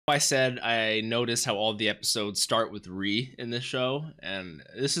I said I noticed how all the episodes start with Re in this show, and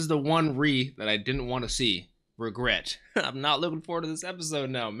this is the one Re that I didn't want to see. Regret. I'm not looking forward to this episode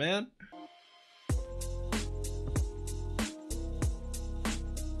now, man.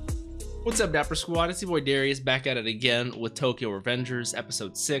 What's up, Dapper Squad? It's your boy Darius back at it again with Tokyo Revengers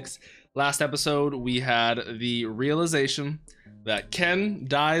episode 6. Last episode we had the realization that Ken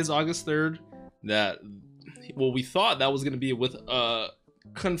dies August 3rd. That, well, we thought that was going to be with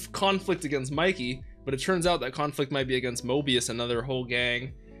conflict against Mikey, but it turns out that conflict might be against Moebius, another whole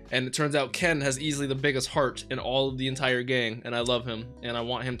gang. And it turns out Ken has easily the biggest heart in all of the entire gang, and I love him, and I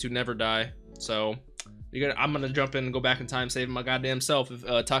want him to never die. So I'm gonna jump in and go back in time, saving my goddamn self if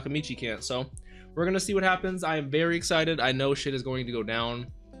Takemichi can't. So we're gonna see what happens. I am very excited. I know shit is going to go down.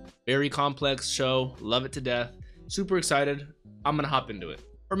 Very complex show. Love it to death. Super excited. I'm gonna hop into it.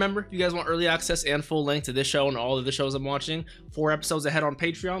 Remember, if you guys want early access and full link to this show and all of the shows I'm watching, 4 episodes ahead on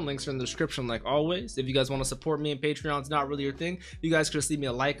Patreon. Links are in the description like always. If you guys want to support me and Patreon's not really your thing, you guys could just leave me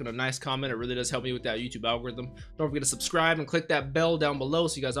a like and a nice comment. It really does help me with that YouTube algorithm. Don't forget to subscribe and click that bell down below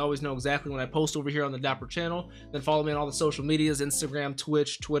so you guys always know exactly when I post over here on the Dapper channel. Then follow me on all the social medias, Instagram,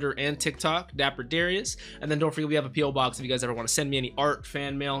 Twitch, Twitter, and TikTok, DapperDarius. And then don't forget we have a PO box if you guys ever want to send me any art,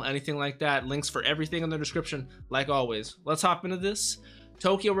 fan mail, anything like that. Links for everything in the description like always. Let's hop into this.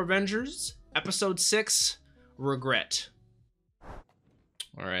 Tokyo Revengers, episode 6, Regret.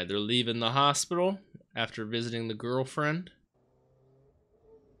 All right, they're leaving the hospital after visiting the girlfriend.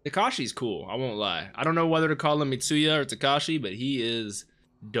 Takashi's cool, I won't lie. I don't know whether to call him Mitsuya or Takashi, but he is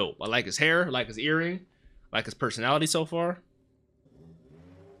dope. I like his hair, I like his earring, I like his personality so far.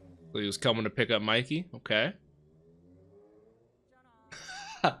 So he was coming to pick up Mikey, okay.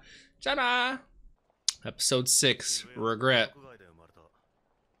 Ta-da! Episode 6, Regret.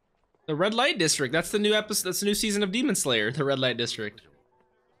 The Red Light District. That's the new episode. That's the new season of Demon Slayer. The Red Light District.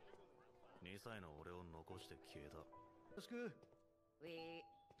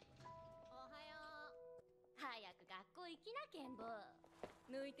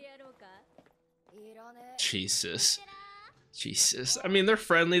 Jesus. Jesus. I mean, they're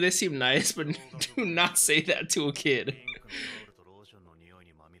friendly. They seem nice, but do not say that to a kid.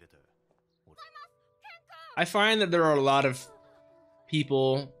 I find that there are a lot of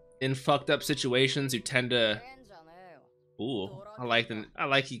people in fucked up situations who tend to... Ooh, I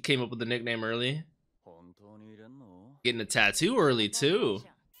like he came up with the nickname early. Getting a tattoo early too.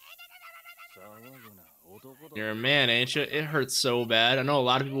 You're a man, ain't you? It hurts so bad. I know a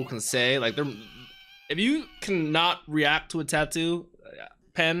lot of people can say like if you cannot react to a tattoo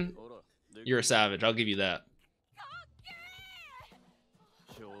pen, you're a savage. I'll give you that.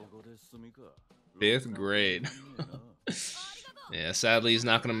 5th grade. Yeah, sadly, he's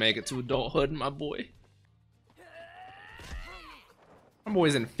not gonna make it to adulthood, my boy. My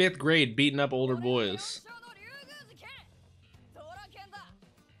boy's in 5th grade beating up older boys.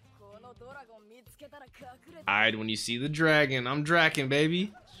 Hide when you see the dragon. I'm Draken,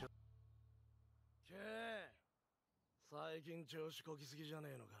 baby.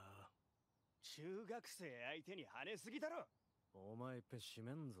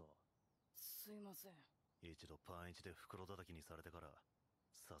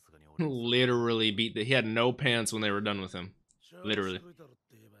 Literally beat he had no pants when they were done with him. Literally.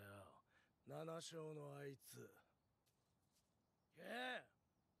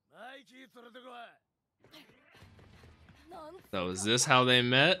 So is this how they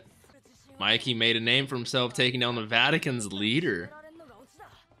met? Mikey made a name for himself taking down the Vatican's leader.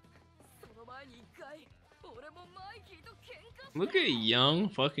 Look at young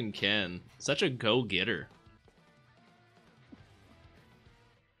fucking Ken. Such a go-getter.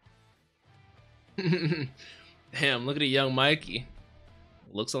 Damn, look at a young Mikey.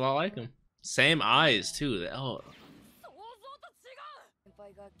 Looks a lot like him. Same eyes, too. Oh.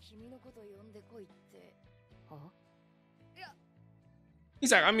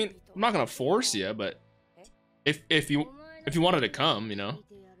 He's like, I mean, I'm not gonna force you, but if you wanted to come, you know.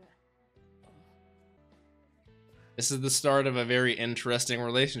 This is the start of a very interesting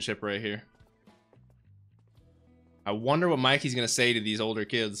relationship right here. I wonder what Mikey's gonna say to these older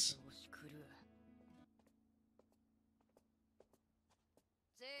kids.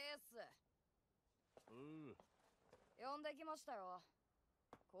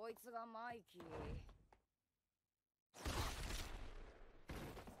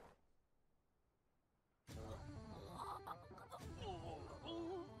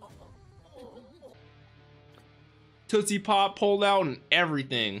 Tootsie Pop pulled out and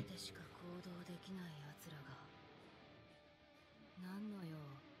everything.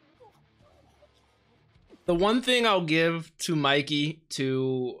 The one thing I'll give to Mikey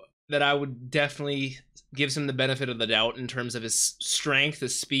that I would definitely gives him the benefit of the doubt in terms of his strength,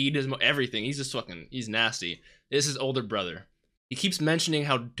 his speed, his everything. He's just he's nasty. This is his older brother. He keeps mentioning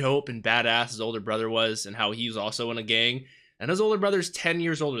how dope and badass his older brother was and how he was also in a gang. And his older brother's 10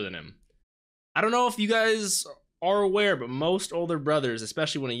 years older than him. I don't know if you guys are aware, but most older brothers,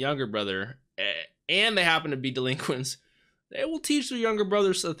 especially when a younger brother, and they happen to be delinquents, they will teach their younger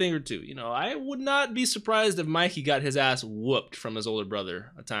brothers a thing or two. You know, I would not be surprised if Mikey got his ass whooped from his older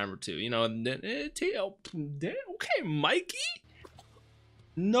brother a time or two. You know, okay, Mikey?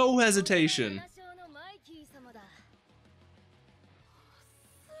 No hesitation.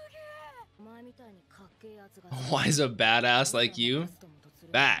 Why is a badass like you?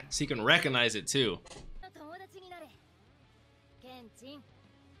 Facts. He can recognize it too.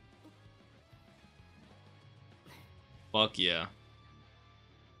 Fuck yeah.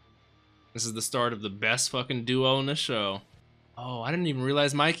 This is the start of the best fucking duo in the show. Oh, I didn't even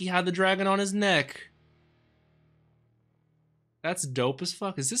realize Mikey had the dragon on his neck. That's dope as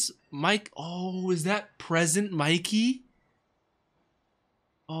fuck. Is this Mike? Oh, is that present Mikey?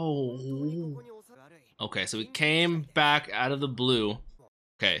 Oh. Okay, so he came back out of the blue.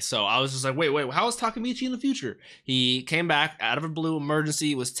 Okay, so I was just like, wait, how is Takemichi in the future? He came back out of a blue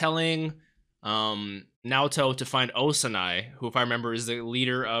emergency, was telling Naoto to find Osanai, who, if I remember, is the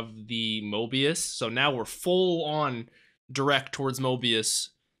leader of the Moebius. So now we're full on direct towards Moebius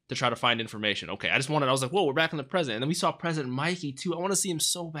to try to find information. Okay, I was like, whoa, we're back in the present. And then we saw President Mikey too. I want to see him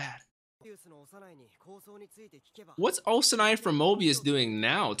so bad. What's Osanai from Moebius doing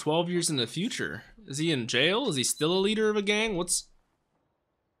now, 12 years in the future? Is he in jail? Is he still a leader of a gang?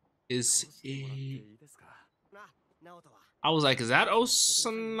 I was like, is that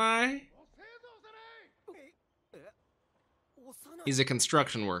Osanai? He's a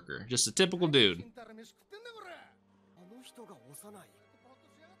construction worker, just a typical dude.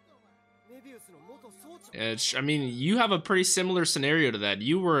 I mean, you have a pretty similar scenario to that.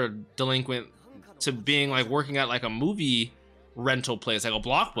 You were a delinquent to being like working at like a movie rental place, like a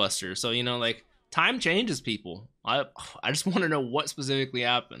Blockbuster. So, you know, like time changes people. I just want to know what specifically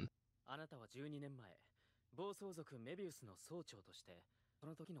happened.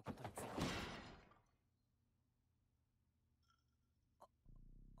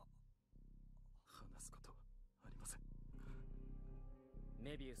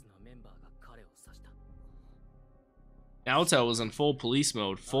 Naoto was in full police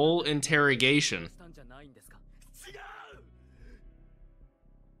mode, full interrogation.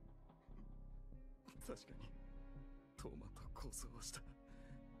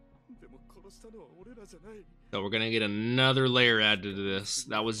 So we're gonna get another layer added to this.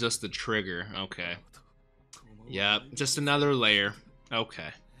 That was just the trigger. Okay. Yep, just another layer. Okay.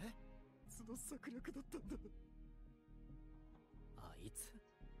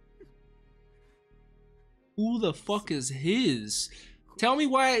 Who the fuck is his? Tell me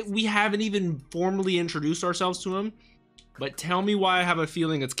why we haven't even formally introduced ourselves to him, but tell me why I have a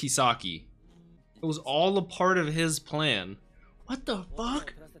feeling it's Kisaki. It was all a part of his plan. What the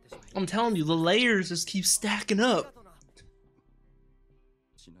fuck? I'm telling you, the layers just keep stacking up.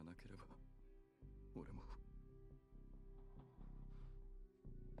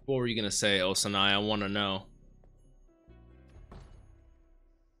 What were you gonna say, Osanai? I wanna know.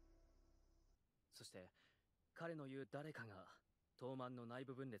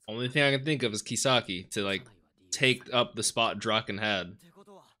 Only thing I can think of is Kisaki to like take up the spot Draken had.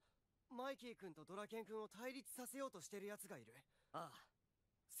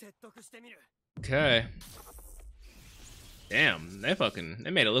 Okay. Damn,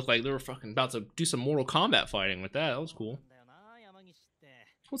 they made it look like they were fucking about to do some Mortal Kombat fighting with that. That was cool.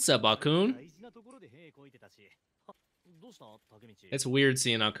 What's up, Akun? It's weird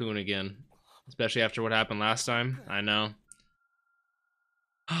seeing Akun again, especially after what happened last time. I know.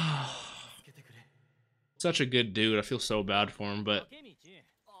 Such a good dude. I feel so bad for him, but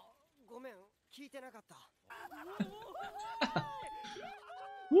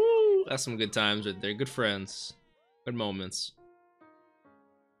woo! That's some good times right there. Good friends. Good moments.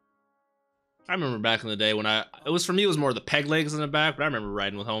 I remember back in the day when it was for me, it was more the peg legs in the back, but I remember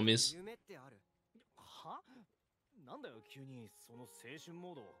riding with homies.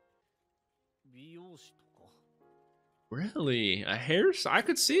 Really? A hair? I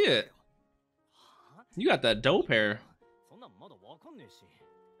could see it. You got that dope hair.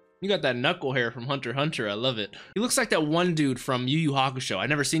 You got that knuckle hair from Hunter x Hunter. I love it. He looks like that one dude from Yu Yu Hakusho. I've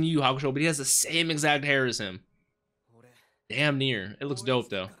never seen Yu Yu Hakusho, but he has the same exact hair as him. Damn near. It looks dope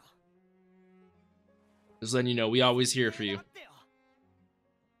though. Just letting you know, we always here for you.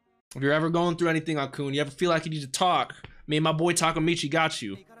 If you're ever going through anything, Akun, you ever feel like you need to talk, me and my boy Takemichi got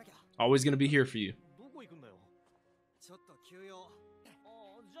you. Always gonna be here for you.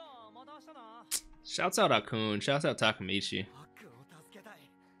 Shouts out Akun, shouts out Takemichi.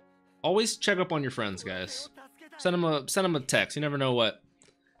 Always check up on your friends, guys. Send them a text. You never know what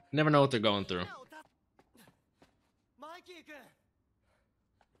they're going through.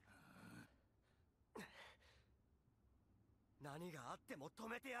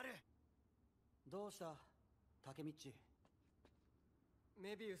 Takemichi.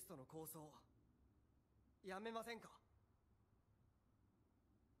 Moebius との構想やめませんか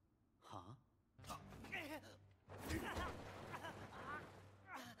は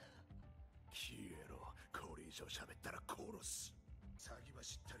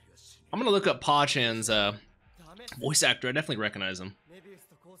I'm gonna look up Pah-chin's voice actor. I definitely recognize him.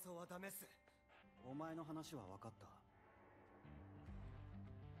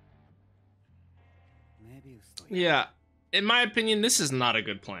 Yeah, in my opinion, this is not a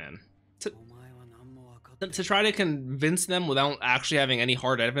good plan. To try to convince them without actually having any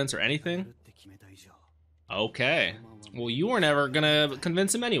hard evidence or anything? Okay. Well, you were never gonna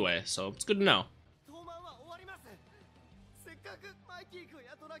convince him anyway, so it's good to know.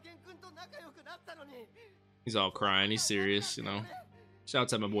 He's all crying, he's serious, you know.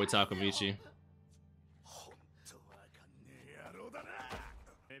 Shouts out my boy Takemichi.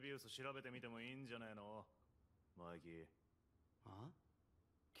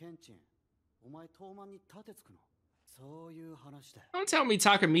 Don't tell me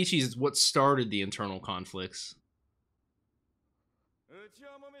Takemichi is what started the internal conflicts.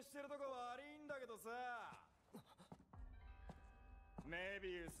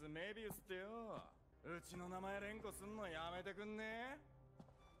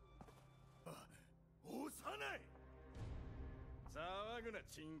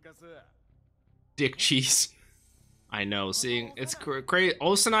 Dick cheese. I know, seeing it's crazy.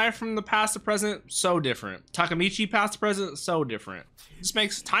 Osanai from the past to present, so different. Takemichi past to present, so different. This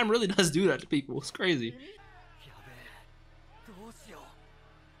makes time really does do that to people. It's crazy.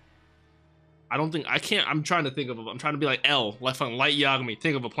 I don't think I can't. I'm trying to think of. I'm trying to be like L, left on Light Yagami.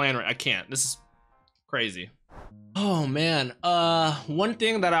 Think of a plan, right? I can't. This is crazy. Oh man. One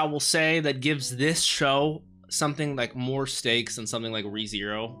thing that I will say that gives this show something like more stakes than something like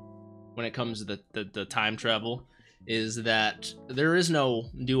ReZero when it comes to the time travel is that there is no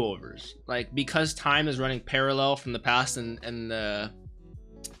do-overs. Like, because time is running parallel from the past and the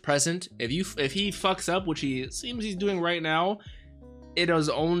present, if he fucks up, which he seems he's doing right now, it is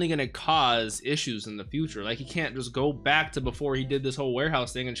only going to cause issues in the future. Like, he can't just go back to before he did this whole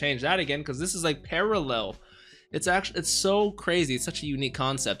warehouse thing and change that again, because this is like parallel. It's so crazy. It's such a unique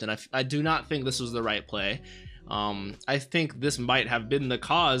concept, and I do not think this was the right play. I think this might have been the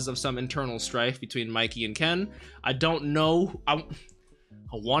cause of some internal strife between Mikey and Ken. I don't know. I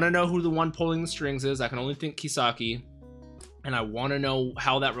want to know who the one pulling the strings is. I can only think Kisaki. And I want to know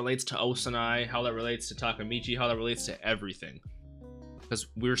how that relates to Osanai, how that relates to Takemichi, how that relates to everything. Because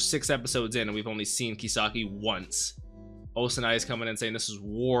we're 6 episodes in and we've only seen Kisaki once. Osanai is coming in saying this is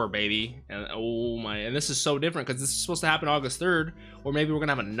war, baby. And oh my, and this is so different because this is supposed to happen August 3rd. Or maybe we're going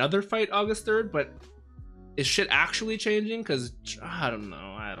to have another fight August 3rd, but is shit actually changing? Because I don't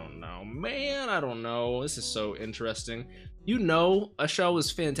know, man, I don't know. This is so interesting. You know, a show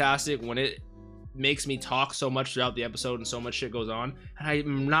is fantastic when it makes me talk so much throughout the episode and so much shit goes on, and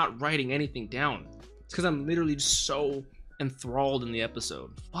I'm not writing anything down. It's because I'm literally just so enthralled in the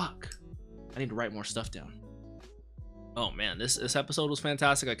episode. Fuck, I need to write more stuff down. Oh man, this episode was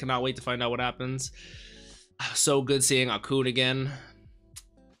fantastic. I cannot wait to find out what happens. So good seeing Akun again.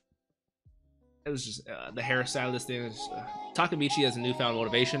 It was just the hairstyle of this thing is Takemichi has a newfound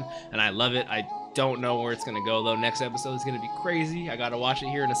motivation, and I love it. I don't know where it's gonna go though. Next episode is gonna be crazy. I gotta watch it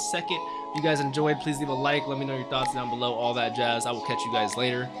here in a second. If you guys enjoyed, please leave a like. Let me know your thoughts down below. All that jazz. I will catch you guys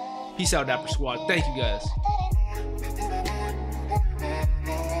later. Peace out, Dapper Squad. Thank you guys.